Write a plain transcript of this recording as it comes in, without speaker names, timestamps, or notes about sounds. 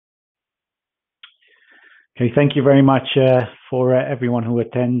Okay, thank you very much for everyone who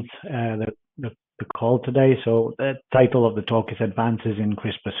attends the call today. So the title of the talk is Advances in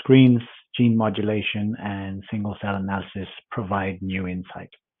CRISPR Screens, Gene Modulation, and Single Cell Analysis Provide New Insight.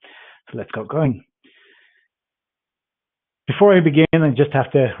 So let's get going. Before I begin, I just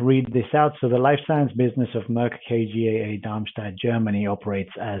have to read this out. So the life science business of Merck KGaA Darmstadt, Germany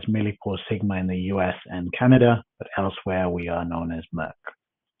operates as Millipore Sigma in the US and Canada, but elsewhere we are known as Merck.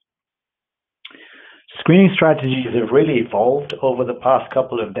 Screening strategies have really evolved over the past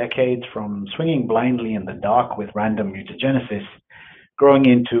couple of decades, from swinging blindly in the dark with random mutagenesis, growing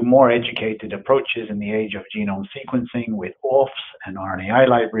into more educated approaches in the age of genome sequencing with ORFs and RNAi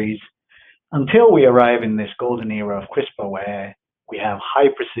libraries, until we arrive in this golden era of CRISPR where we have high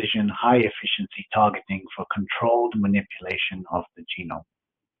precision, high efficiency targeting for controlled manipulation of the genome.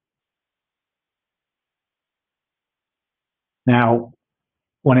 Now,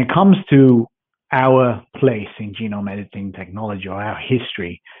 when it comes to our place in genome editing technology, or our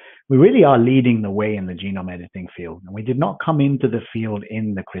history, we really are leading the way in the genome editing field. And we did not come into the field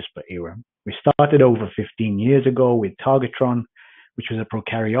in the CRISPR era. We started over 15 years ago with Targetron, which was a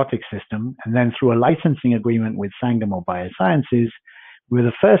prokaryotic system. And then through a licensing agreement with Sangamo Biosciences, we were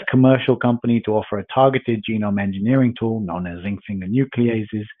the first commercial company to offer a targeted genome engineering tool known as zinc finger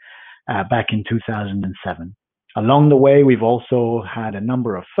nucleases back in 2007. Along the way, we've also had a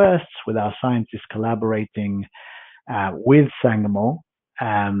number of firsts with our scientists collaborating with Sangamo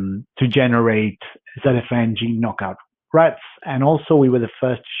to generate ZFN gene knockout rats. And also we were the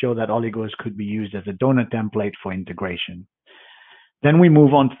first to show that oligos could be used as a donor template for integration. Then we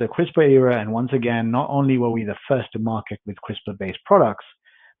move on to the CRISPR era. And once again, not only were we the first to market with CRISPR-based products,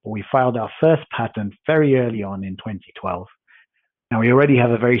 but we filed our first patent very early on in 2012. Now, we already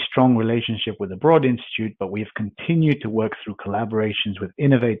have a very strong relationship with the Broad Institute, but we've continued to work through collaborations with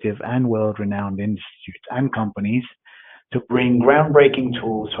innovative and world-renowned institutes and companies to bring groundbreaking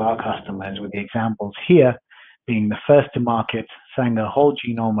tools to our customers, with the examples here being the first to market Sanger whole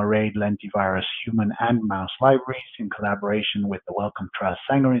genome arrayed lentivirus human and mouse libraries in collaboration with the Wellcome Trust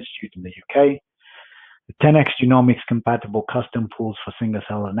Sanger Institute in the UK, the 10x Genomics compatible custom pools for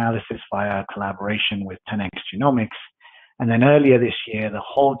single-cell analysis via collaboration with 10x Genomics, and then earlier this year, the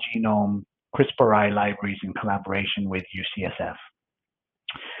whole genome CRISPRi libraries in collaboration with UCSF.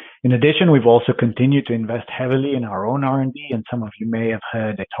 In addition, we've also continued to invest heavily in our own R&D, and some of you may have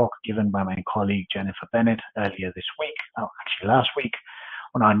heard a talk given by my colleague Jennifer Bennett earlier this week, actually last week,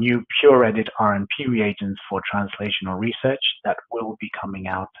 on our new pure-edit RNP reagents for translational research that will be coming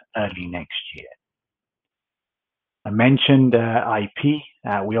out early next year. I mentioned IP.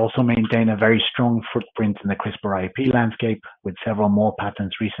 We also maintain a very strong footprint in the CRISPR IP landscape, with several more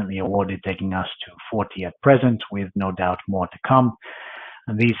patents recently awarded, taking us to 40 at present, with no doubt more to come.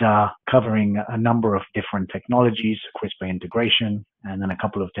 And these are covering a number of different technologies, CRISPR integration, and then a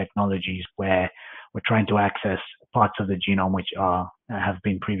couple of technologies where we're trying to access parts of the genome which have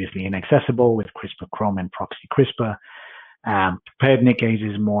been previously inaccessible, with CRISPR Chrome and Proxy CRISPR. Paired nickase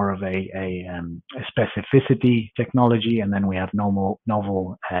is more of a specificity technology, and then we have novel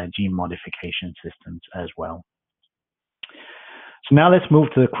gene modification systems as well. So now let's move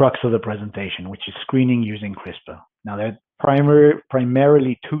to the crux of the presentation, which is screening using CRISPR. Now, there are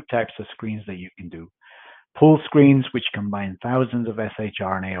primarily two types of screens that you can do. Pool screens, which combine thousands of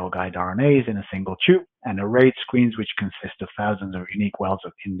ShRNA or guide RNAs in a single tube, and arrayed screens, which consist of thousands of unique wells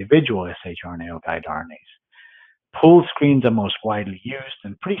of individual shRNA or guide RNAs. Pool screens are most widely used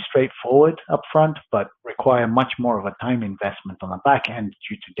and pretty straightforward up front, but require much more of a time investment on the back end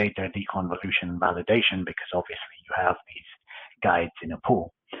due to data deconvolution and validation, because obviously you have these guides in a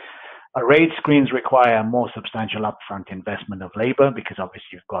pool. Arrayed screens require a more substantial upfront investment of labor, because obviously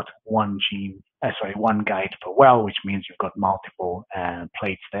you've got one guide per well, which means you've got multiple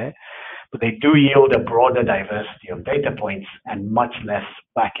plates there. But they do yield a broader diversity of data points and much less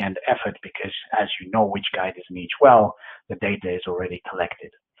back-end effort, because as you know which guide is in each well, the data is already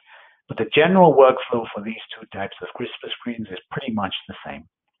collected. But the general workflow for these two types of CRISPR screens is pretty much the same.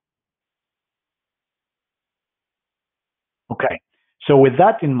 Okay. So with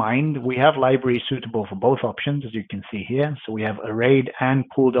that in mind, we have libraries suitable for both options, as you can see here. So we have arrayed and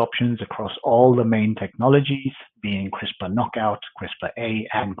pooled options across all the main technologies, being CRISPR knockout, CRISPRa,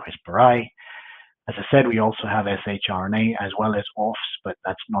 and CRISPRi. As I said, we also have shRNA as well as ORFs, but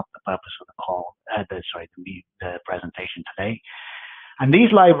that's not the purpose of the call, the presentation today. And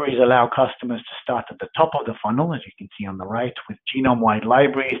these libraries allow customers to start at the top of the funnel, as you can see on the right, with genome-wide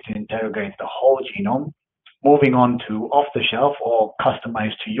libraries to interrogate the whole genome, moving on to off-the-shelf or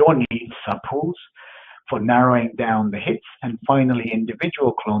customized to your needs subpools for narrowing down the hits, and finally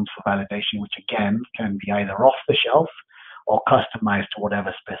individual clones for validation, which again can be either off the shelf or customized to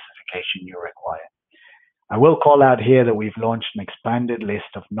whatever specification you require. I will call out here that we've launched an expanded list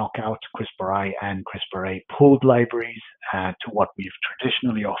of knockout CRISPRi and CRISPRa pooled libraries to what we've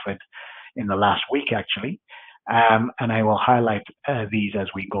traditionally offered in the last week, actually. And I will highlight these as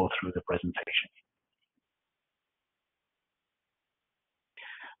we go through the presentation.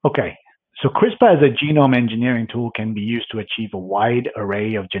 Okay, so CRISPR as a genome engineering tool can be used to achieve a wide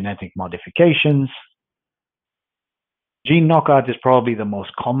array of genetic modifications. Gene knockout is probably the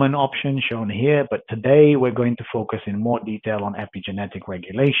most common option shown here, but today we're going to focus in more detail on epigenetic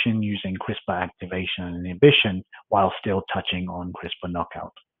regulation using CRISPR activation and inhibition while still touching on CRISPR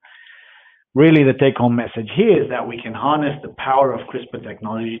knockout. Really, the take-home message here is that we can harness the power of CRISPR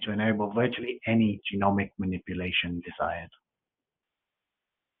technology to enable virtually any genomic manipulation desired.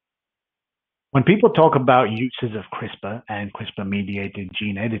 When people talk about uses of CRISPR and CRISPR-mediated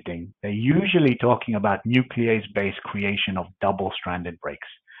gene editing, they're usually talking about nuclease-based creation of double-stranded breaks.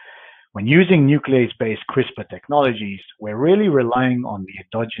 When using nuclease-based CRISPR technologies, we're really relying on the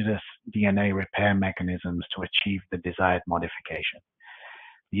endogenous DNA repair mechanisms to achieve the desired modification.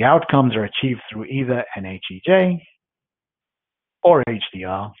 The outcomes are achieved through either an HEJ or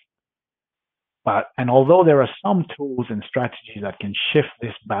HDR. And although there are some tools and strategies that can shift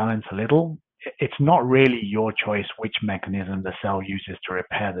this balance a little, it's not really your choice which mechanism the cell uses to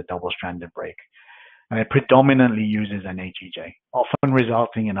repair the double-stranded break. And it predominantly uses an HEJ, often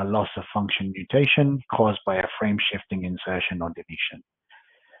resulting in a loss-of-function mutation caused by a frame-shifting insertion or deletion.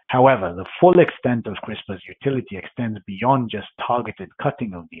 However, the full extent of CRISPR's utility extends beyond just targeted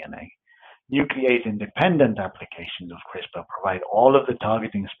cutting of DNA. Nuclease-independent applications of CRISPR provide all of the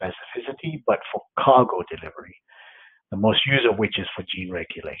targeting specificity, but for cargo delivery, the most use of which is for gene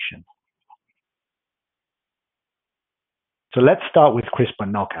regulation. So let's start with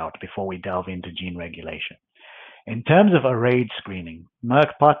CRISPR knockout before we delve into gene regulation. In terms of arrayed screening,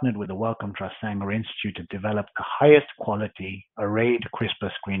 Merck partnered with the Wellcome Trust Sanger Institute to develop the highest quality arrayed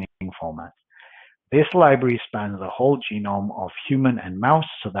CRISPR screening format. This library spans the whole genome of human and mouse,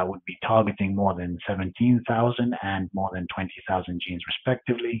 so that would be targeting more than 17,000 and more than 20,000 genes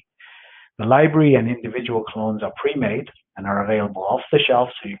respectively. The library and individual clones are pre-made and are available off the shelf,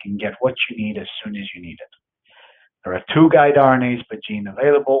 so you can get what you need as soon as you need it. There are 2 guide RNAs per gene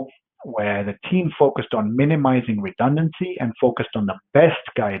available, where the team focused on minimizing redundancy and focused on the best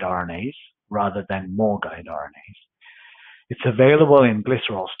guide RNAs rather than more guide RNAs. It's available in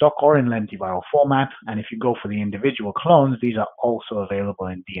glycerol stock or in lentiviral format, and if you go for the individual clones, these are also available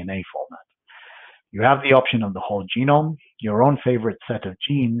in DNA format. You have the option of the whole genome, your own favorite set of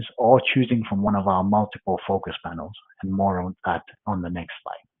genes, or choosing from one of our multiple focus panels, and more on that on the next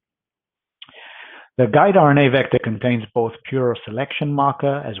slide. The guide RNA vector contains both pure selection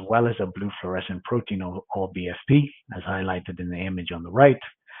marker as well as a blue fluorescent protein or BFP, as highlighted in the image on the right.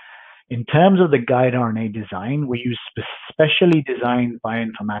 In terms of the guide RNA design, we use specially designed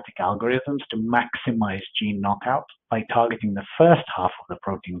bioinformatic algorithms to maximize gene knockout by targeting the first half of the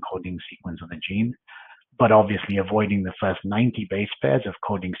protein coding sequence of the gene, but obviously avoiding the first 90 base pairs of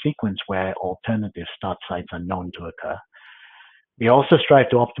coding sequence where alternative start sites are known to occur. We also strive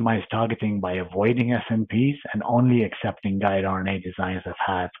to optimize targeting by avoiding SNPs and only accepting guide RNA designs that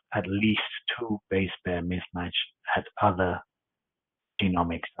have at least 2 base pair mismatch at other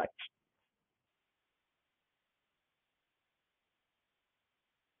genomic sites.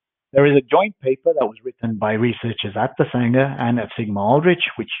 There is a joint paper that was written by researchers at the Sanger and at Sigma Aldrich,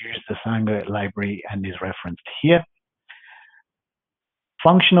 which used the Sanger library and is referenced here.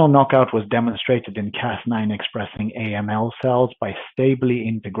 Functional knockout was demonstrated in Cas9 expressing AML cells by stably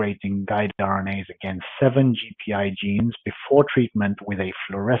integrating guide RNAs against 7 GPI genes before treatment with a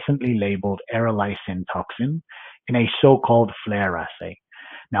fluorescently labeled erelysine toxin in a so-called FLAIR assay.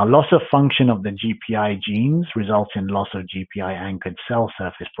 Now, loss of function of the GPI genes results in loss of GPI-anchored cell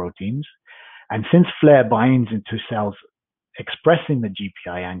surface proteins, and since FLAIR binds into cells expressing the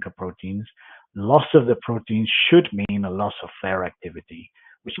GPI anchor proteins, loss of the protein should mean a loss of FLAIR activity,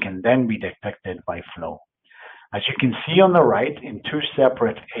 which can then be detected by flow. As you can see on the right, in 2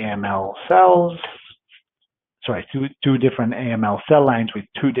 separate AML cells, two different AML cell lines with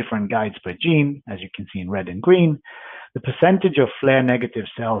 2 different guides per gene, as you can see in red and green, the percentage of FLAIR-negative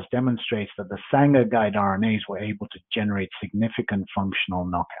cells demonstrates that the Sanger guide RNAs were able to generate significant functional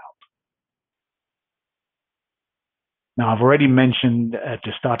knockout. Now, I've already mentioned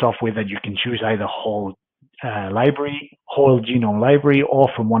to start off with that you can choose either whole genome library, or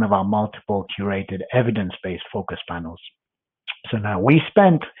from one of our multiple curated evidence-based focus panels. So now we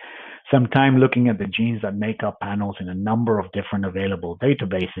spent some time looking at the genes that make up panels in a number of different available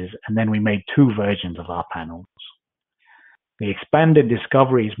databases, and then we made 2 versions of our panels. The expanded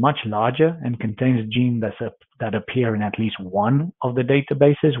discovery is much larger and contains genes that appear in at least one of the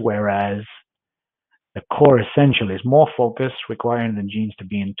databases, whereas the core essential is more focused, requiring the genes to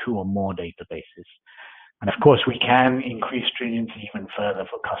be in 2 or more databases. And of course, we can increase stringency even further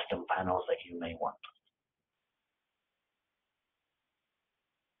for custom panels that you may want.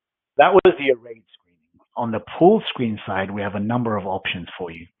 That was the arrayed screening. On the pooled screen side, we have a number of options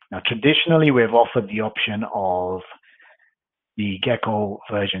for you. Now, traditionally, we've offered the option of the Gecko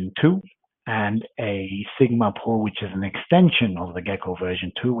version 2 and a Sigma pool, which is an extension of the Gecko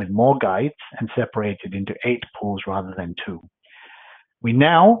version 2 with more guides and separated into 8 pools rather than 2. We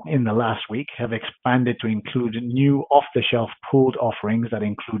now, in the last week, have expanded to include new off-the-shelf pooled offerings that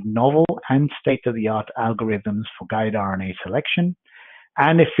include novel and state-of-the-art algorithms for guide RNA selection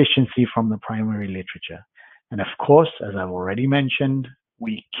and efficiency from the primary literature. And of course, as I've already mentioned,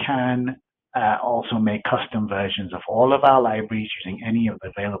 we can also make custom versions of all of our libraries using any of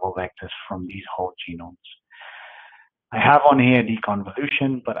the available vectors from these whole genomes. I have on here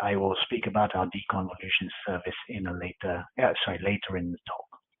deconvolution, but I will speak about our deconvolution service in a later in the talk.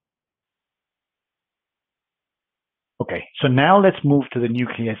 Okay, so now let's move to the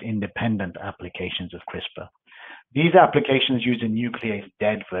nuclease-independent applications of CRISPR. These applications use a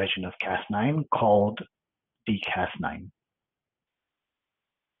nuclease-dead version of Cas9 called dCas9,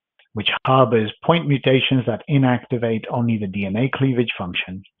 which harbors point mutations that inactivate only the DNA cleavage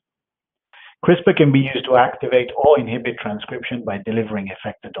function. CRISPR can be used to activate or inhibit transcription by delivering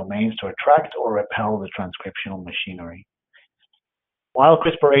effector domains to attract or repel the transcriptional machinery. While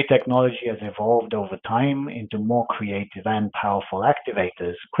CRISPRa technology has evolved over time into more creative and powerful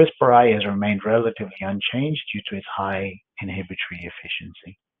activators, CRISPRi has remained relatively unchanged due to its high inhibitory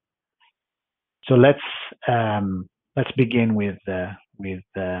efficiency. So let's begin with the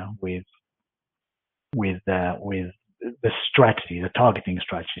strategy, the targeting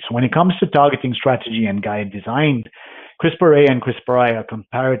strategy. So when it comes to targeting strategy and guide design, CRISPRa and CRISPRi are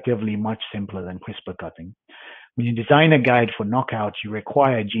comparatively much simpler than CRISPR cutting. When you design a guide for knockout, you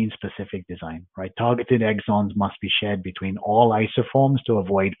require gene-specific design, right? Targeted exons must be shared between all isoforms to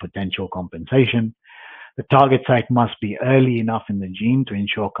avoid potential compensation. The target site must be early enough in the gene to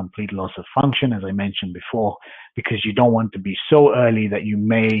ensure complete loss of function, as I mentioned before, because you don't want to be so early that you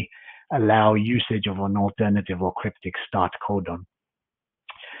may allow usage of an alternative or cryptic start codon.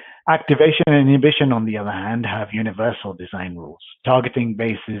 Activation and inhibition, on the other hand, have universal design rules. Targeting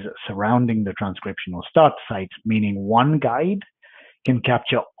bases surrounding the transcriptional start site, meaning one guide can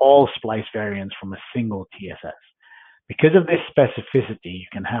capture all splice variants from a single TSS. Because of this specificity, you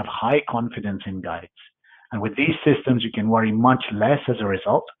can have high confidence in guides. And with these systems, you can worry much less as a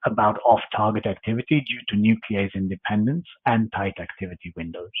result about off-target activity due to nuclease independence and tight activity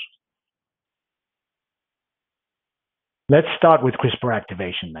windows. Let's start with CRISPR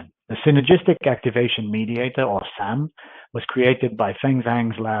activation then. The synergistic activation mediator, or SAM, was created by Feng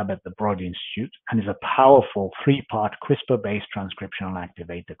Zhang's lab at the Broad Institute and is a powerful 3-part CRISPR-based transcriptional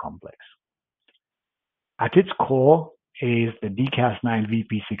activator complex. At its core is the dCas9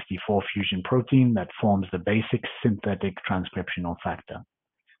 VP64 fusion protein that forms the basic synthetic transcriptional factor.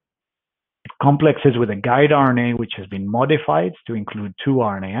 It complexes with a guide RNA which has been modified to include 2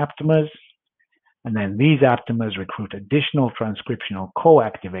 RNA aptamers, and then these aptamers recruit additional transcriptional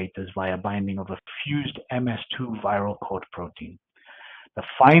co-activators via binding of a fused MS2 viral coat protein. The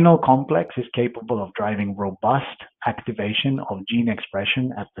final complex is capable of driving robust activation of gene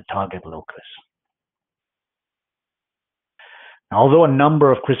expression at the target locus. Now, although a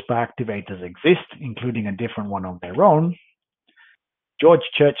number of CRISPR activators exist, including a different one of their own, George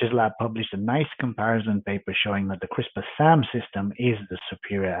Church's lab published a nice comparison paper showing that the CRISPR-SAM system is the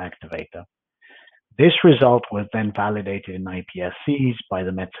superior activator. This result was then validated in iPSCs by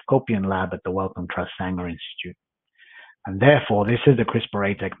the Metsakopian lab at the Wellcome Trust Sanger Institute. And therefore, this is the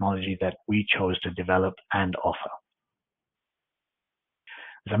CRISPRa technology that we chose to develop and offer.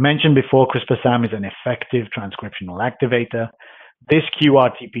 As I mentioned before, CRISPR-SAM is an effective transcriptional activator. This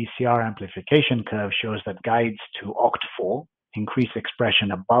QRT-PCR amplification curve shows that guides to OCT4 increase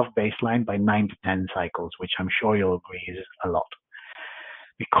expression above baseline by 9 to 10 cycles, which I'm sure you'll agree is a lot.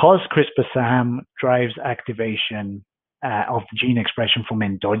 Because CRISPR-SAM drives activation of gene expression from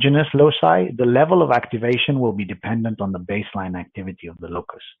endogenous loci, the level of activation will be dependent on the baseline activity of the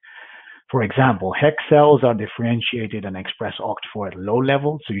locus. For example, HEC cells are differentiated and express OCT4 at low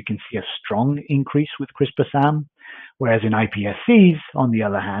levels, so you can see a strong increase with CRISPR-SAM. Whereas in iPSCs, on the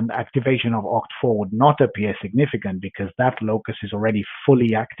other hand, activation of OCT4 would not appear significant because that locus is already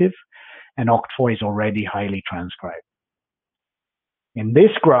fully active and OCT4 is already highly transcribed. In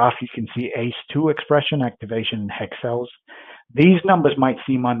this graph, you can see ACE2 expression activation in HEK cells. These numbers might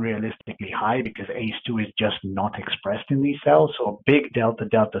seem unrealistically high because ACE2 is just not expressed in these cells, so a big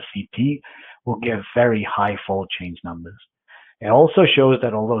delta-delta CT will give very high fold change numbers. It also shows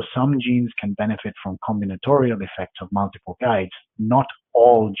that although some genes can benefit from combinatorial effects of multiple guides, not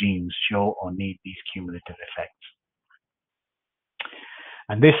all genes show or need these cumulative effects.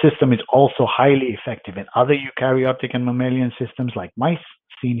 And this system is also highly effective in other eukaryotic and mammalian systems like mice,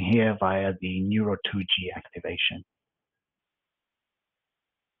 seen here via the Neuro2G activation.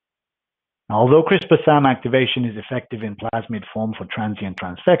 Now, although CRISPR-Sam activation is effective in plasmid form for transient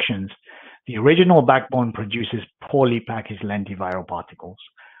transfections, the original backbone produces poorly packaged lentiviral particles.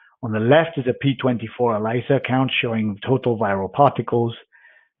 On the left is a P24 ELISA count showing total viral particles,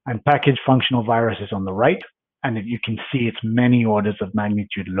 and packaged functional viruses on the right, and you can see it's many orders of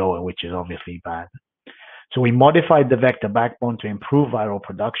magnitude lower, which is obviously bad. So we modified the vector backbone to improve viral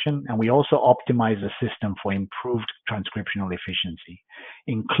production, and we also optimized the system for improved transcriptional efficiency,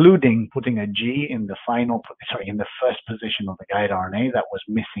 including putting a G in the first position of the guide RNA that was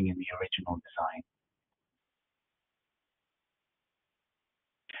missing in the original design.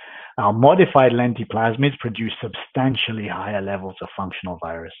 Our modified lentiplasmids produce substantially higher levels of functional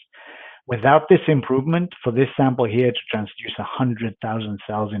virus. Without this improvement, for this sample here to transduce 100,000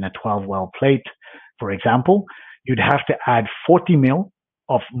 cells in a 12-well plate, for example, you'd have to add 40 mil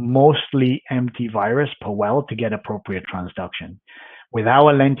of mostly empty virus per well to get appropriate transduction. With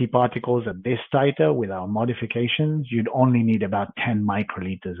our lentiparticles at this titer, with our modifications, you'd only need about 10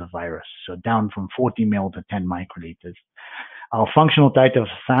 microliters of virus, so down from 40 mil to 10 microliters. Our functional titer of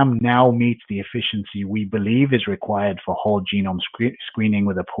SAM now meets the efficiency we believe is required for whole genome screening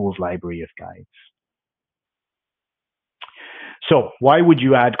with a pooled library of guides. So why would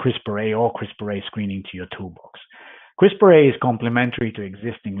you add CRISPRa or CRISPRa screening to your toolbox? CRISPRa is complementary to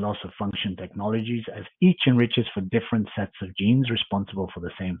existing loss-of-function technologies as each enriches for different sets of genes responsible for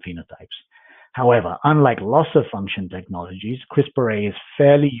the same phenotypes. However, unlike loss-of-function technologies, CRISPRa is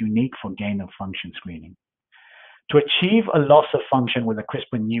fairly unique for gain-of-function screening. To achieve a loss of function with a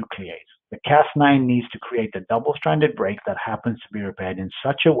CRISPR nuclease, the Cas9 needs to create a double-stranded break that happens to be repaired in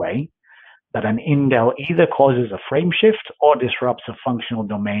such a way that an indel either causes a frame shift or disrupts a functional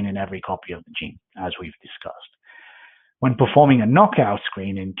domain in every copy of the gene, as we've discussed. When performing a knockout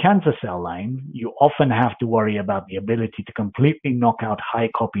screen in cancer cell line, you often have to worry about the ability to completely knock out high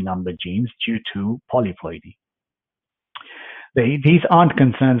copy number genes due to polyploidy. These aren't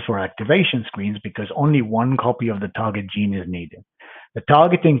concerns for activation screens because only one copy of the target gene is needed. The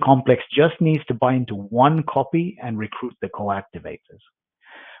targeting complex just needs to bind to one copy and recruit the co-activators.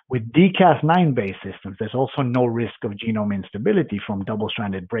 With dCas9-based systems, there's also no risk of genome instability from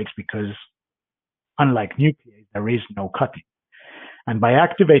double-stranded breaks because, unlike nuclease, there is no cutting. And by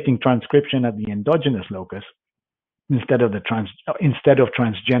activating transcription at the endogenous locus, instead of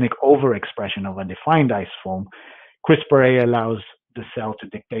transgenic overexpression of a defined isoform, CRISPRa allows the cell to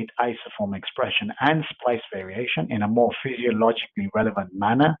dictate isoform expression and splice variation in a more physiologically relevant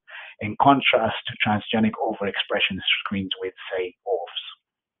manner, in contrast to transgenic overexpression screens with, say, ORFs.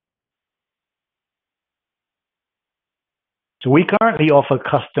 So we currently offer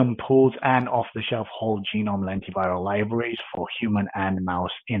custom pools and off-the-shelf whole genome lentiviral libraries for human and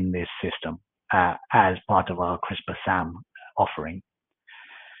mouse in this system as part of our CRISPR-Sam offering.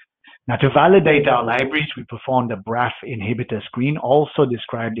 Now, to validate our libraries, we performed a BRAF inhibitor screen, also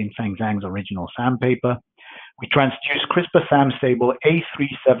described in Feng Zhang's original SAM paper. We transduced CRISPR-Sam stable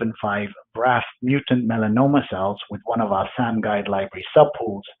A375 BRAF mutant melanoma cells with one of our SAM guide library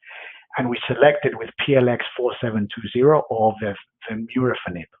subpools, and we selected with PLX4720 or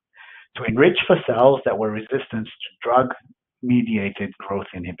vemurafenib to enrich for cells that were resistant to drug-mediated growth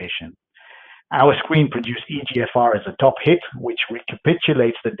inhibition. Our screen produced EGFR as a top hit, which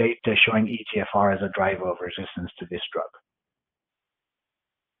recapitulates the data showing EGFR as a driver of resistance to this drug.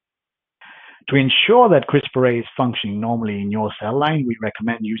 To ensure that CRISPRa is functioning normally in your cell line, we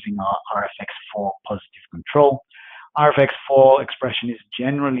recommend using our RFX4 positive control. RFX4 expression is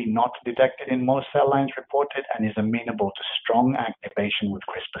generally not detected in most cell lines reported and is amenable to strong activation with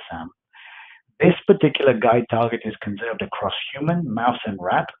CRISPR-Sam. This particular guide target is conserved across human, mouse, and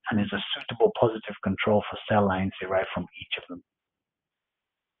rat, and is a suitable positive control for cell lines derived from each of them.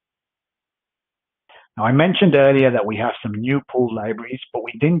 Now, I mentioned earlier that we have some new pooled libraries, but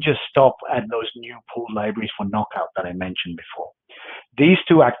we didn't just stop at those new pooled libraries for knockout that I mentioned before. These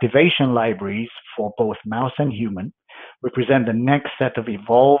two activation libraries for both mouse and human, represent the next set of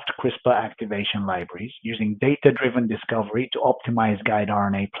evolved CRISPR activation libraries using data-driven discovery to optimize guide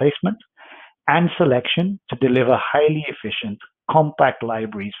RNA placement and selection to deliver highly efficient, compact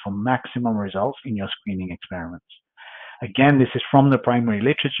libraries for maximum results in your screening experiments. Again, this is from the primary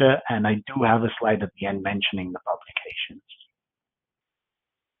literature, and I do have a slide at the end mentioning the publications.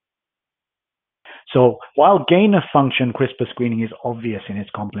 So while gain-of-function CRISPR screening is obvious in its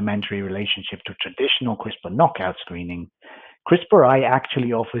complementary relationship to traditional CRISPR knockout screening, CRISPRi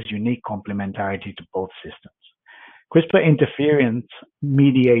actually offers unique complementarity to both systems. CRISPR interference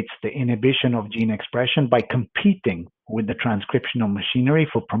mediates the inhibition of gene expression by competing with the transcriptional machinery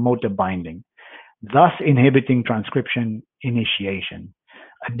for promoter binding, thus inhibiting transcription initiation.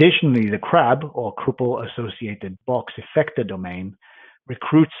 Additionally, the CRAB, or Crupple-associated box effector domain,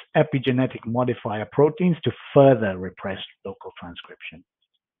 recruits epigenetic modifier proteins to further repress local transcription.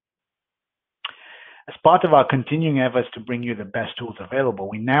 As part of our continuing efforts to bring you the best tools available,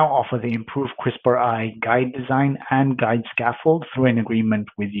 we now offer the improved CRISPRi guide design and guide scaffold through an agreement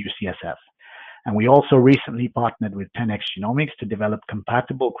with UCSF. And we also recently partnered with 10x Genomics to develop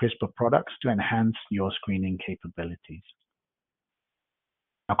compatible CRISPR products to enhance your screening capabilities.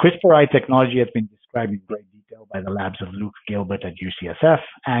 Now, CRISPRi technology has been described in great detail by the labs of Luke Gilbert at UCSF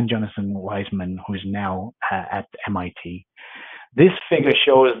and Jonathan Weisman, who's now at MIT. This figure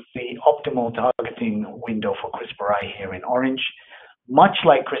shows the optimal targeting window for CRISPRi here in orange. Much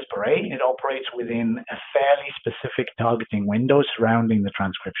like CRISPRa, it operates within a fairly specific targeting window surrounding the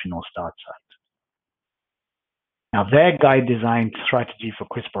transcriptional start site. Now, their guide design strategy for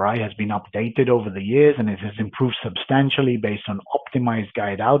CRISPRi has been updated over the years, and it has improved substantially based on optimized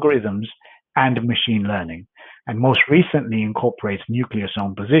guide algorithms and machine learning, and most recently incorporates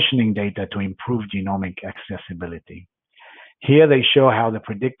nucleosome positioning data to improve genomic accessibility. Here they show how the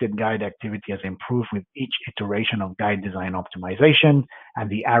predicted guide activity has improved with each iteration of guide design optimization, and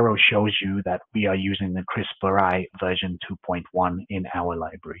the arrow shows you that we are using the CRISPRi version 2.1 in our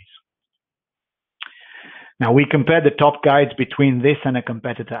libraries. Now, we compared the top guides between this and a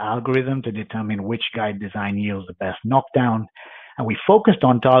competitor algorithm to determine which guide design yields the best knockdown, and we focused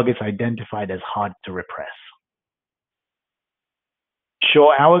on targets identified as hard to repress.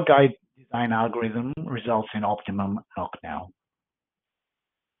 Sure, our guide design algorithm results in optimum knockdown.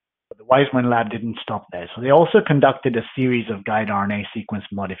 But the Weisman lab didn't stop there, so they also conducted a series of guide RNA sequence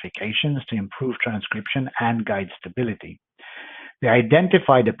modifications to improve transcription and guide stability. They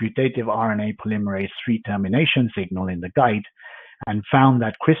identified a putative RNA polymerase III termination signal in the guide and found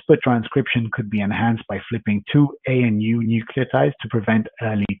that CRISPR transcription could be enhanced by flipping two A and U nucleotides to prevent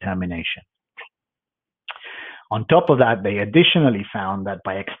early termination. On top of that, they additionally found that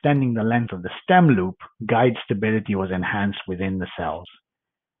by extending the length of the stem loop, guide stability was enhanced within the cells.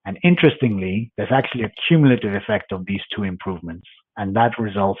 And interestingly, there's actually a cumulative effect of these two improvements, and that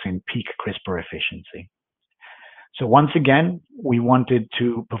results in peak CRISPR efficiency. So once again, we wanted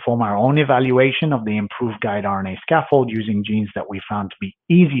to perform our own evaluation of the improved guide RNA scaffold using genes that we found to be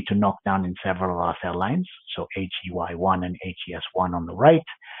easy to knock down in several of our cell lines, so HEY1 and HES1 on the right,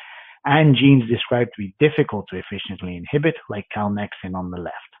 and genes described to be difficult to efficiently inhibit, like calnexin on the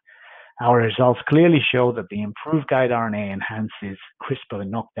left. Our results clearly show that the improved guide RNA enhances CRISPR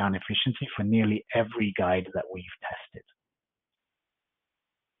knockdown efficiency for nearly every guide that we've tested.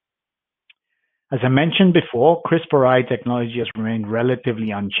 As I mentioned before, CRISPRi technology has remained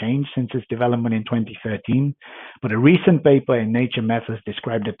relatively unchanged since its development in 2013, but a recent paper in Nature Methods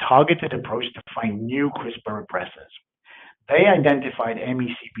described a targeted approach to find new CRISPR repressors. They identified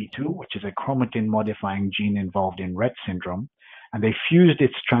MECP2, which is a chromatin-modifying gene involved in Rett syndrome, and they fused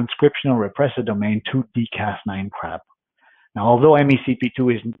its transcriptional repressor domain to dCas9 CRAB. Now, although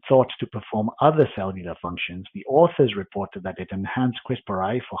MECP2 is thought to perform other cellular functions, the authors reported that it enhanced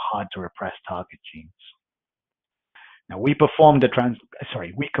CRISPRi for hard-to-repress target genes. Now, we performed a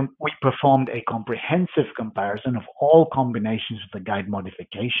comprehensive comparison of all combinations of the guide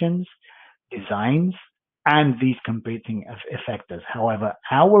modifications, designs, and these competing effectors. However,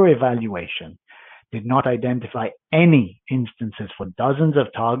 our evaluation did not identify any instances for dozens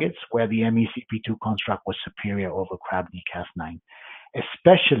of targets where the MECP2 construct was superior over CRAB dCas9,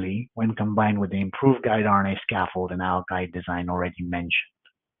 especially when combined with the improved guide RNA scaffold and our guide design already mentioned.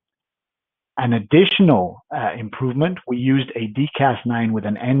 An additional improvement, we used a dCas9 with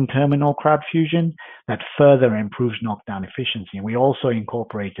an N-terminal CRAB fusion that further improves knockdown efficiency. And we also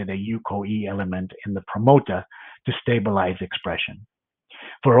incorporated a UCOE element in the promoter to stabilize expression.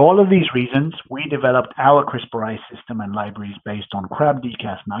 For all of these reasons, we developed our CRISPRi system and libraries based on CRAB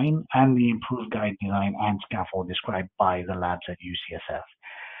dCas9 and the improved guide design and scaffold described by the labs at UCSF.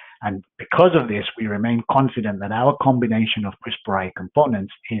 And because of this, we remain confident that our combination of CRISPRi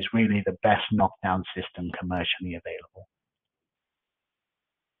components is really the best knockdown system commercially available.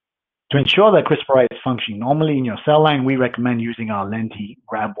 To ensure that CRISPRi is functioning normally in your cell line, we recommend using our lenti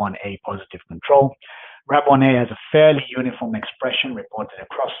GRAB1A positive control. GRAB1A has a fairly uniform expression reported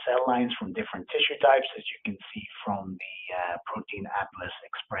across cell lines from different tissue types, as you can see from the protein atlas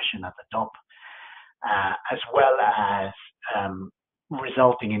expression at the top, as well as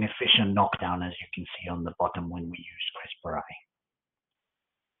resulting in efficient knockdown, as you can see on the bottom when we use CRISPRi.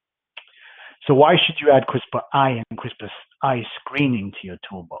 So why should you add CRISPRi and CRISPRi screening to your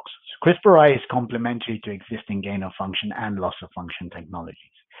toolbox? So CRISPRi is complementary to existing gain of function and loss of function technologies.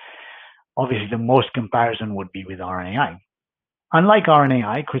 Obviously, the most comparison would be with RNAi. Unlike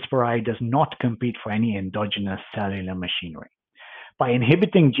RNAi, CRISPRi does not compete for any endogenous cellular machinery. By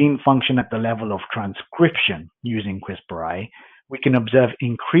inhibiting gene function at the level of transcription using CRISPRi, we can observe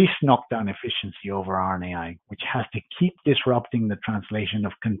increased knockdown efficiency over RNAi, which has to keep disrupting the translation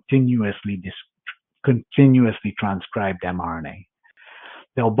of continuously transcribed mRNA.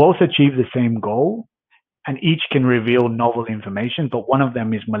 They'll both achieve the same goal, and each can reveal novel information, but one of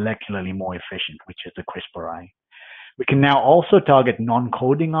them is molecularly more efficient, which is the CRISPRi. We can now also target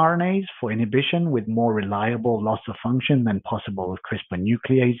non-coding RNAs for inhibition with more reliable loss of function than possible with CRISPR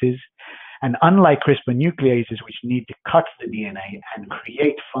nucleases. And unlike CRISPR nucleases, which need to cut the DNA and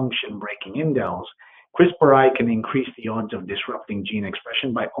create function-breaking indels, CRISPRi can increase the odds of disrupting gene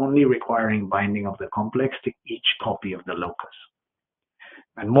expression by only requiring binding of the complex to each copy of the locus.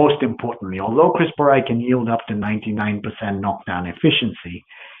 And most importantly, although CRISPRi can yield up to 99% knockdown efficiency,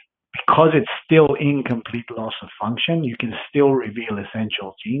 because it's still incomplete loss of function, you can still reveal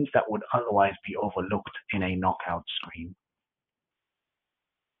essential genes that would otherwise be overlooked in a knockout screen.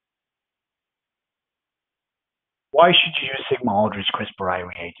 Why should you use Sigma-Aldrich CRISPRi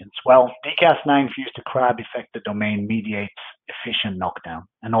reagents? Well, dCas9 fused to CRAB effector domain mediates efficient knockdown.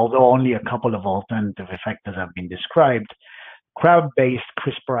 And although only a couple of alternative effectors have been described, CRAB-based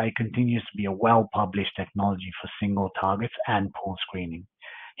CRISPRi continues to be a well-published technology for single targets and pool screening.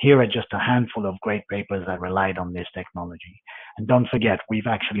 Here are just a handful of great papers that relied on this technology. And don't forget, we've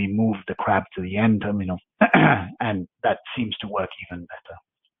actually moved the CRAB to the N terminal, and that seems to work even better,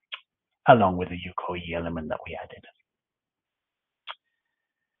 along with the UCOE element that we added.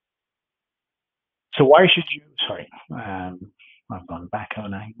 So why should you, I've gone back,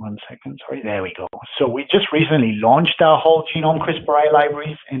 haven't I? 1 second, sorry, there we go. So we just recently launched our whole genome CRISPRi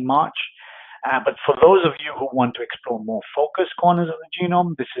libraries in March. But for those of you who want to explore more focused corners of the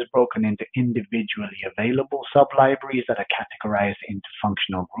genome, this is broken into individually available sub-libraries that are categorized into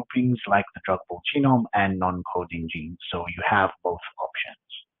functional groupings like the druggable genome and non-coding genes. So you have both options.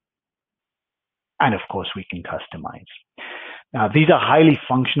 And of course, we can customize. Now, these are highly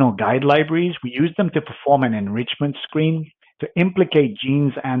functional guide libraries. We use them to perform an enrichment screen to implicate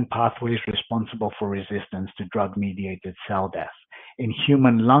genes and pathways responsible for resistance to drug-mediated cell death in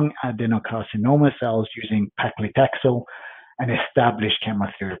human lung adenocarcinoma cells using paclitaxel and established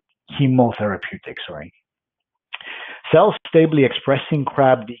chemotherapeutics. Cells stably expressing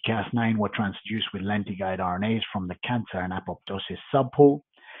CRAB dCas9 were transduced with lentiguide RNAs from the cancer and apoptosis subpool.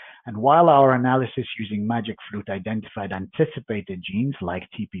 And while our analysis using Magic Flute identified anticipated genes like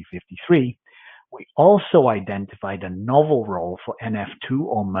TP53, we also identified a novel role for NF2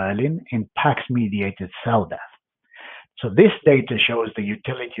 or Merlin in PAX-mediated cell death. So this data shows the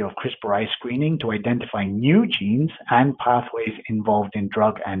utility of CRISPRi screening to identify new genes and pathways involved in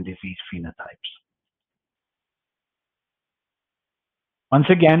drug and disease phenotypes. Once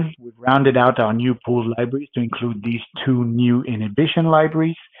again, we've rounded out our new pooled libraries to include these two new inhibition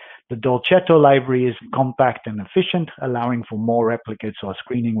libraries. The Dolcetto library is compact and efficient, allowing for more replicates or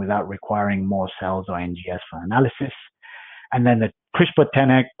screening without requiring more cells or NGS for analysis. And then the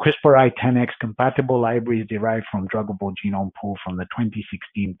CRISPRi 10x compatible library is derived from druggable genome pool from the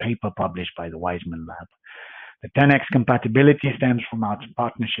 2016 paper published by the Weizmann Lab. The 10x compatibility stems from our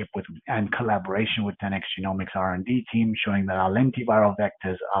partnership with and collaboration with 10x Genomics R&D team, showing that our lentiviral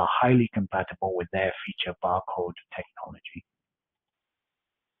vectors are highly compatible with their feature barcode technology.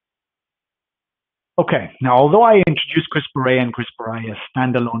 Okay, now although I introduced CRISPR-A and CRISPRi as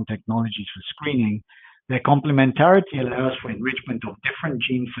standalone technologies for screening, their complementarity allows for enrichment of different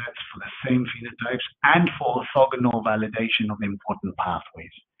gene sets for the same phenotypes and for orthogonal validation of important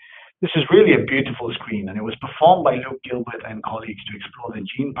pathways. This is really a beautiful screen, and it was performed by Luke Gilbert and colleagues to explore the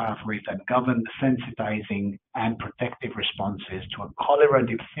gene pathways that govern the sensitizing and protective responses to a cholera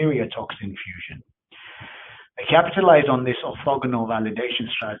diphtheria toxin fusion. They capitalize on this orthogonal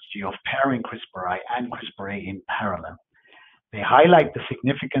validation strategy of pairing CRISPRi and CRISPR-A in parallel. They highlight the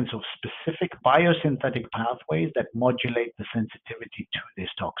significance of specific biosynthetic pathways that modulate the sensitivity to this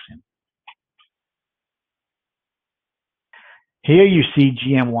toxin. Here you see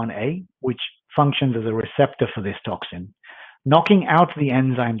GM1A, which functions as a receptor for this toxin. Knocking out the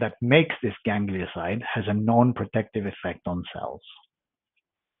enzyme that makes this ganglioside has a non-protective effect on cells.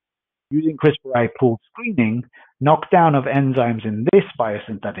 Using CRISPRi pooled screening, knockdown of enzymes in this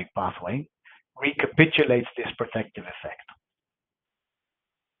biosynthetic pathway recapitulates this protective effect.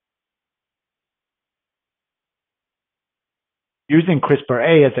 Using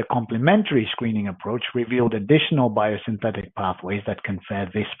CRISPRa as a complementary screening approach revealed additional biosynthetic pathways that confer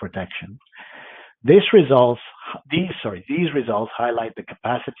this protection. These results highlight the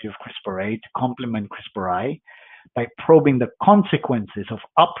capacity of CRISPRa to complement CRISPRi by probing the consequences of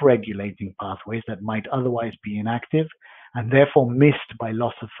upregulating pathways that might otherwise be inactive and therefore missed by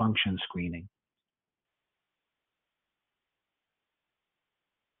loss of function screening.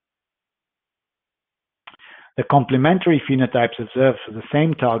 The complementary phenotypes observed for the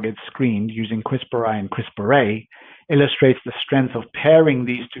same targets screened using CRISPRi and CRISPRa illustrates the strength of pairing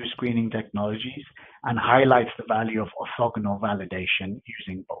these two screening technologies and highlights the value of orthogonal validation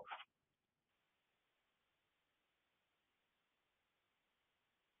using both.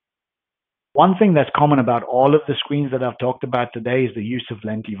 One thing that's common about all of the screens that I've talked about today is the use of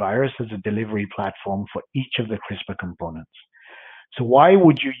lentivirus as a delivery platform for each of the CRISPR components. So why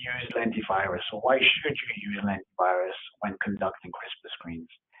would you use lentivirus, or why should you use lentivirus when conducting CRISPR screens?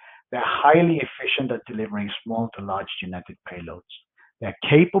 They're highly efficient at delivering small to large genetic payloads. They're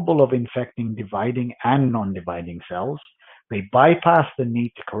capable of infecting dividing and non-dividing cells. They bypass the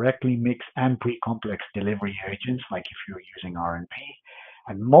need to correctly mix and pre-complex delivery agents, like if you're using RNP.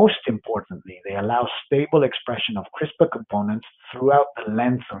 And most importantly, they allow stable expression of CRISPR components throughout the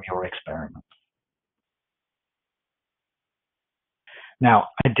length of your experiment. Now,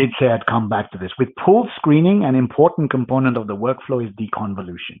 I did say I'd come back to this. With pooled screening, an important component of the workflow is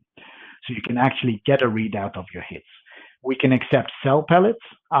deconvolution. So you can actually get a readout of your hits. We can accept cell pellets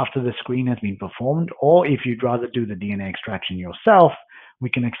after the screen has been performed, or if you'd rather do the DNA extraction yourself, we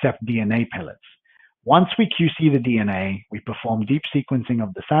can accept DNA pellets. Once we QC the DNA, we perform deep sequencing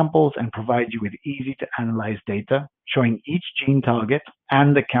of the samples and provide you with easy to analyze data showing each gene target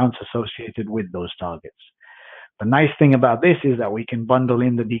and the counts associated with those targets. The nice thing about this is that we can bundle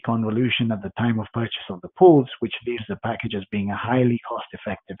in the deconvolution at the time of purchase of the pools, which leaves the package as being a highly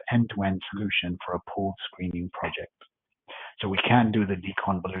cost-effective end-to-end solution for a pooled screening project. So we can do the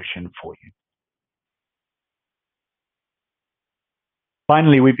deconvolution for you.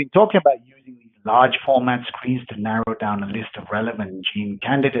 Finally, we've been talking about using these large format screens to narrow down a list of relevant gene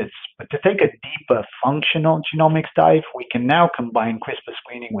candidates, but to take a deeper functional genomics dive, we can now combine CRISPR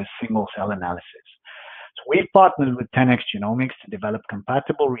screening with single cell analysis. So we've partnered with 10x Genomics to develop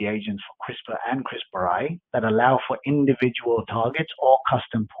compatible reagents for CRISPR and CRISPRi that allow for individual targets or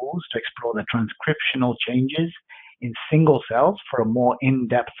custom pools to explore the transcriptional changes in single cells for a more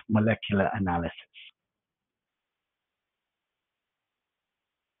in-depth molecular analysis.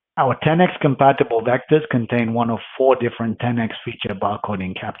 Our 10x compatible vectors contain one of 4 different 10x feature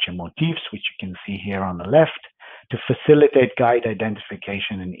barcoding capture motifs, which you can see here on the left, to facilitate guide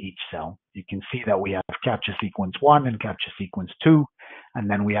identification in each cell. You can see that we have capture sequence 1 and capture sequence 2, and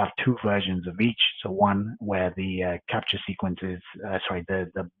then we have 2 versions of each. So one where the capture sequence is,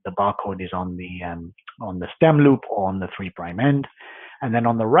 the barcode is on the stem loop or on the 3' end. And then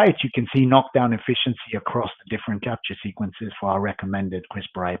on the right, you can see knockdown efficiency across the different capture sequences for our recommended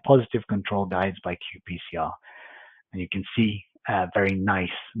CRISPRi positive control guides by qPCR. And you can see very nice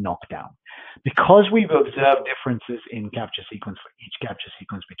knockdown. Because we've observed differences in capture sequence for each capture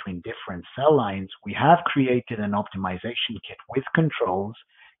sequence between different cell lines, we have created an optimization kit with controls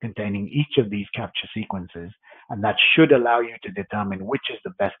containing each of these capture sequences, and that should allow you to determine which is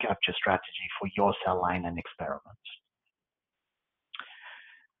the best capture strategy for your cell line and experiment.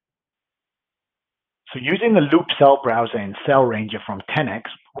 So using the Loop Cell Browser and Cell Ranger from 10x,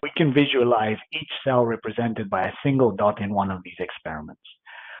 we can visualize each cell represented by a single dot in one of these experiments.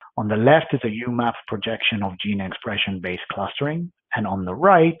 On the left is a UMAP projection of gene expression-based clustering, and on the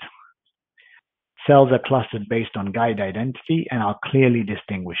right, cells are clustered based on guide identity and are clearly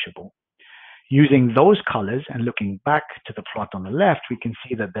distinguishable. Using those colors and looking back to the plot on the left, we can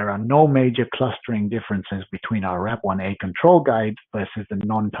see that there are no major clustering differences between our RAB1A control guide versus the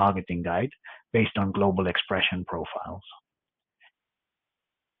non-targeting guide based on global expression profiles.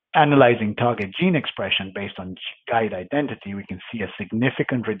 Analyzing target gene expression based on guide identity, we can see a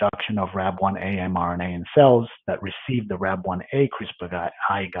significant reduction of RAB1A mRNA in cells that receive the RAB1A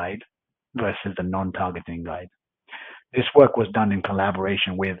CRISPRi guide versus the non-targeting guide. This work was done in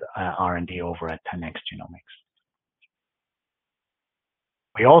collaboration with R&D over at 10x Genomics.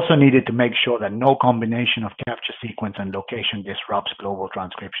 We also needed to make sure that no combination of capture sequence and location disrupts global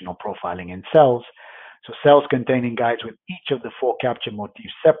transcriptional profiling in cells. So cells containing guides with each of the 4 capture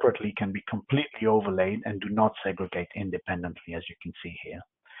motifs separately can be completely overlaid and do not segregate independently, as you can see here.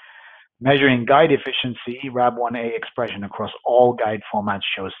 Measuring guide efficiency, Rab1A expression across all guide formats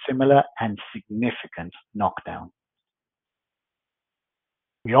shows similar and significant knockdown.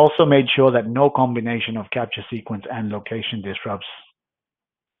 We also made sure that no combination of capture sequence and location disrupts.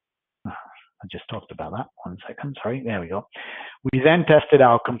 I just talked about that. 1 second, sorry, there we go. We then tested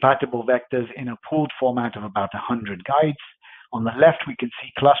our compatible vectors in a pooled format of about 100 guides. On the left, we can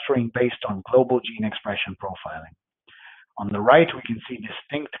see clustering based on global gene expression profiling. On the right, we can see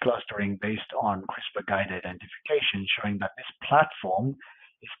distinct clustering based on CRISPR guide identification, showing that this platform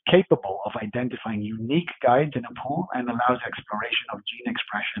is capable of identifying unique guides in a pool and allows exploration of gene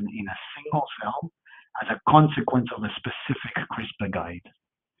expression in a single cell as a consequence of a specific CRISPR guide.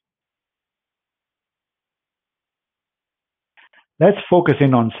 Let's focus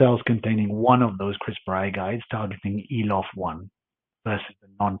in on cells containing one of those CRISPRi guides targeting ELOF1 versus the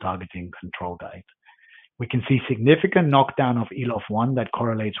non-targeting control guide. We can see significant knockdown of ELOF1 that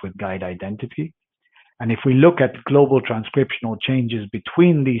correlates with guide identity. And if we look at global transcriptional changes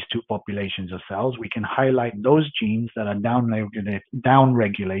between these 2 populations of cells, we can highlight those genes that are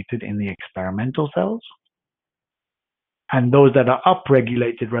downregulated in the experimental cells and those that are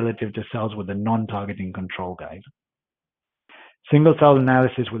upregulated relative to cells with a non-targeting control guide. Single-cell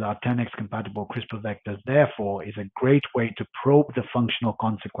analysis with our 10x compatible CRISPR vectors, therefore, is a great way to probe the functional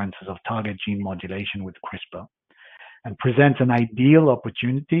consequences of target gene modulation with CRISPR and presents an ideal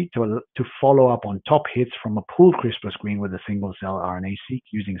opportunity to follow up on top hits from a pooled CRISPR screen with a single-cell RNA-seq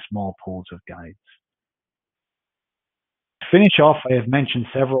using small pools of guides. To finish off, I have mentioned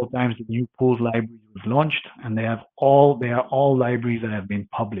several times the new pooled library we've launched, and they are all libraries that have been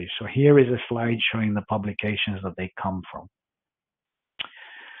published. So here is a slide showing the publications that they come from.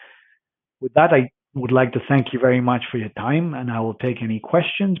 With that, I would like to thank you very much for your time, and I will take any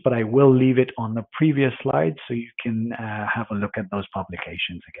questions, but I will leave it on the previous slide so you can have a look at those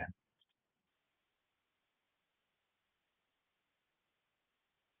publications again.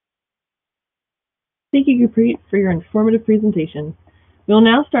 Thank you, Gurpreet, for your informative presentation. We will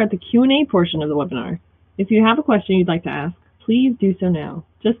now start the Q&A portion of the webinar. If you have a question you'd like to ask, please do so now.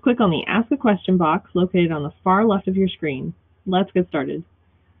 Just click on the Ask a Question box located on the far left of your screen. Let's get started.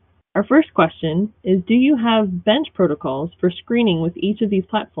 Our first question is, do you have bench protocols for screening with each of these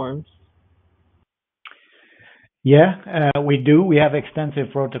platforms? Yeah, we do. We have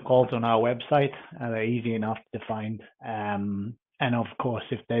extensive protocols on our website. They're easy enough to find. And of course,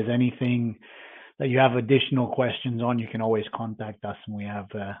 if there's anything that you have additional questions on, you can always contact us. And we have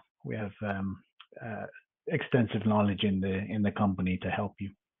extensive knowledge in the company to help you.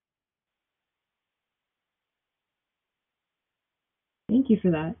 Thank you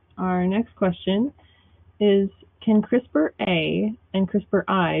for that. Our next question is, can CRISPRa and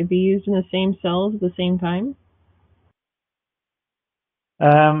CRISPRi be used in the same cells at the same time?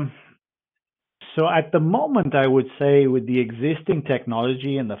 So at the moment, I would say with the existing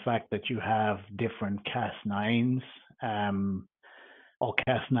technology and the fact that you have different Cas9s or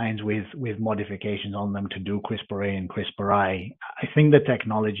Cas9s with modifications on them to do CRISPRa and CRISPRi, I think the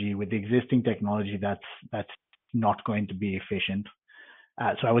technology, with the existing technology, that's not going to be efficient.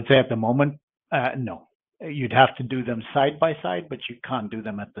 So I would say at the moment, no. You'd have to do them side by side, but you can't do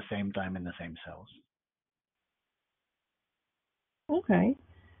them at the same time in the same cells. Okay.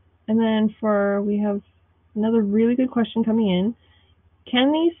 And then we have another really good question coming in.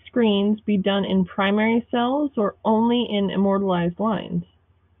 Can these screens be done in primary cells or only in immortalized lines?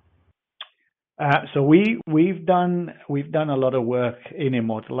 So we've done a lot of work in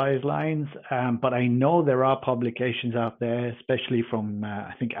immortalized lines, but I know there are publications out there, especially from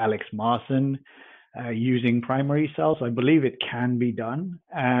I think Alex Marson, using primary cells. I believe it can be done.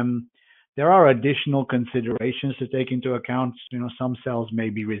 There are additional considerations to take into account. You know, some cells may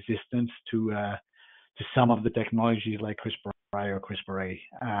be resistant to some of the technologies like CRISPRi or CRISPRa,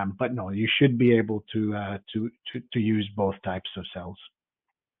 but no, you should be able to use both types of cells.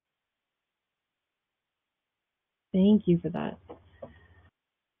 Thank you for that.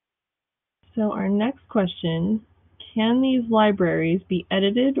 So our next question, can these libraries be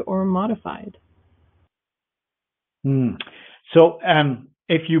edited or modified? So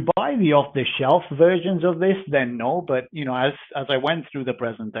if you buy the off-the-shelf versions of this, then no. But you know, as I went through the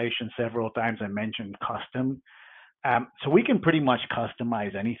presentation several times, I mentioned custom. So we can pretty much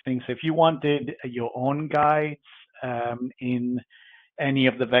customize anything. So if you wanted your own guides, in any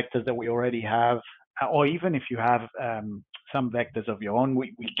of the vectors that we already have, or even if you have some vectors of your own,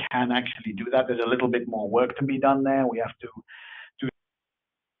 we can actually do that. There's a little bit more work to be done there. We have to do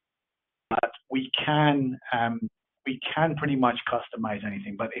that. We can pretty much customize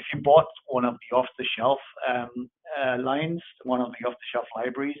anything. But if you bought one of the off-the-shelf lines, one of the off-the-shelf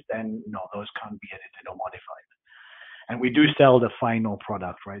libraries, then no, those can't be edited or modified. And we do sell the final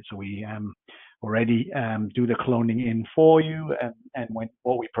product, right? So we already do the cloning in for you, and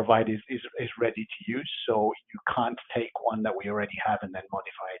what we provide is ready to use. So you can't take one that we already have and then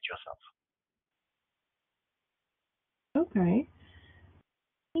modify it yourself. Okay.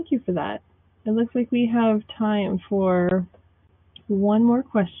 Thank you for that. It looks like we have time for one more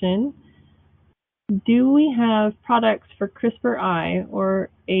question. Do we have products for CRISPRi or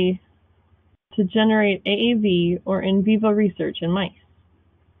to generate AAV or in vivo research in mice?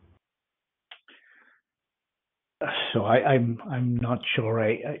 So I'm not sure.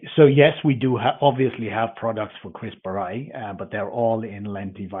 So yes, we do obviously have products for CRISPRi, but they're all in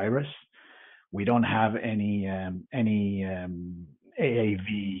lentivirus. We don't have any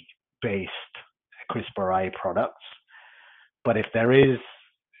AAV based CRISPRi products. But if there is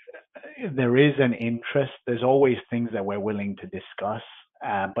an interest, there's always things that we're willing to discuss.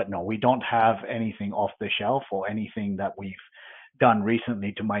 But no, we don't have anything off the shelf or anything that we've done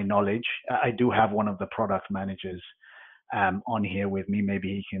recently, to my knowledge. I do have one of the product managers on here with me.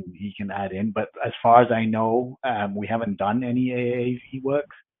 Maybe he can add in. But as far as I know, we haven't done any AAV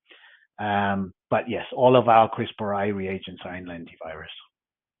work. But yes, all of our CRISPRi reagents are in lentivirus.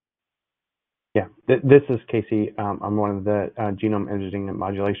 Yeah, this is Casey. I'm one of the Genome Engineering and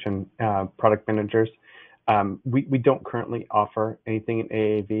Modulation product managers. We don't currently offer anything in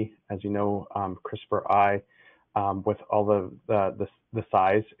AAV. As you know, CRISPRi, with all the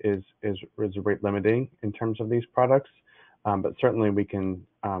size is rate limiting in terms of these products. But certainly we can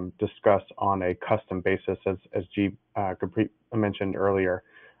discuss on a custom basis, as Gurpreet mentioned earlier.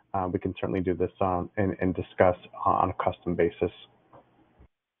 We can certainly do this and discuss on a custom basis.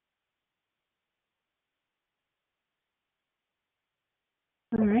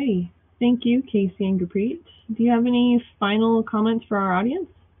 All righty. Thank you, Casey and Gurpreet. Do you have any final comments for our audience?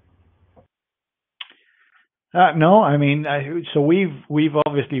 No, I mean, so we've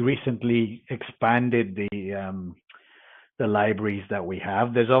obviously recently expanded the libraries that we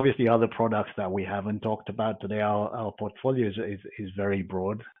have. There's obviously other products that we haven't talked about today. Our portfolio is very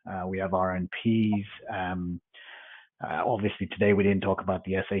broad. We have RNPs. Obviously today we didn't talk about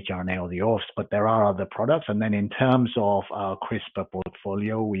the SygRNA or the ORFs, but there are other products. And then in terms of our CRISPR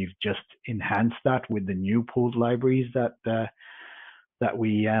portfolio, we've just enhanced that with the new pooled libraries that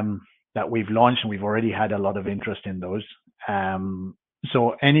we've launched, and we've already had a lot of interest in those.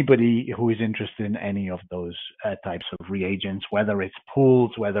 So anybody who is interested in any of those types of reagents, whether it's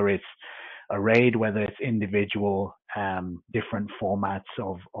pooled, whether it's arrayed, whether it's individual different formats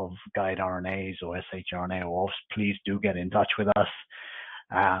of guide RNAs or SygRNA or ORFs, please do get in touch with us.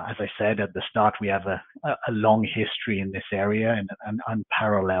 As I said at the start, we have a long history in this area and an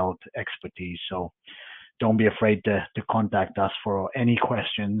unparalleled expertise. So don't be afraid to contact us for any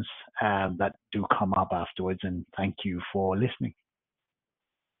questions that do come up afterwards. And thank you for listening.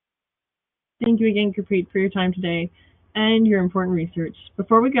 Thank you again, Gurpreet, for your time today and your important research.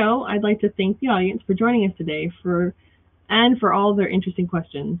 Before we go, I'd like to thank the audience for joining us today and for all of their interesting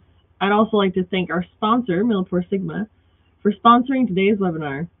questions. I'd also like to thank our sponsor, MilliporeSigma, for sponsoring today's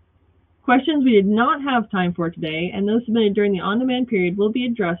webinar. Questions we did not have time for today and those submitted during the on-demand period will be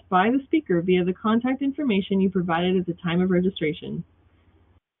addressed by the speaker via the contact information you provided at the time of registration.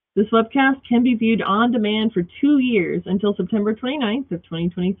 This webcast can be viewed on demand for 2 years until September 29th of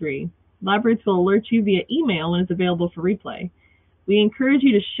 2023. LabRoots will alert you via email when it's available for replay. We encourage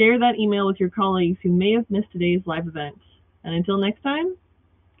you to share that email with your colleagues who may have missed today's live event. And until next time,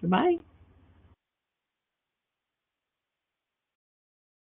 goodbye.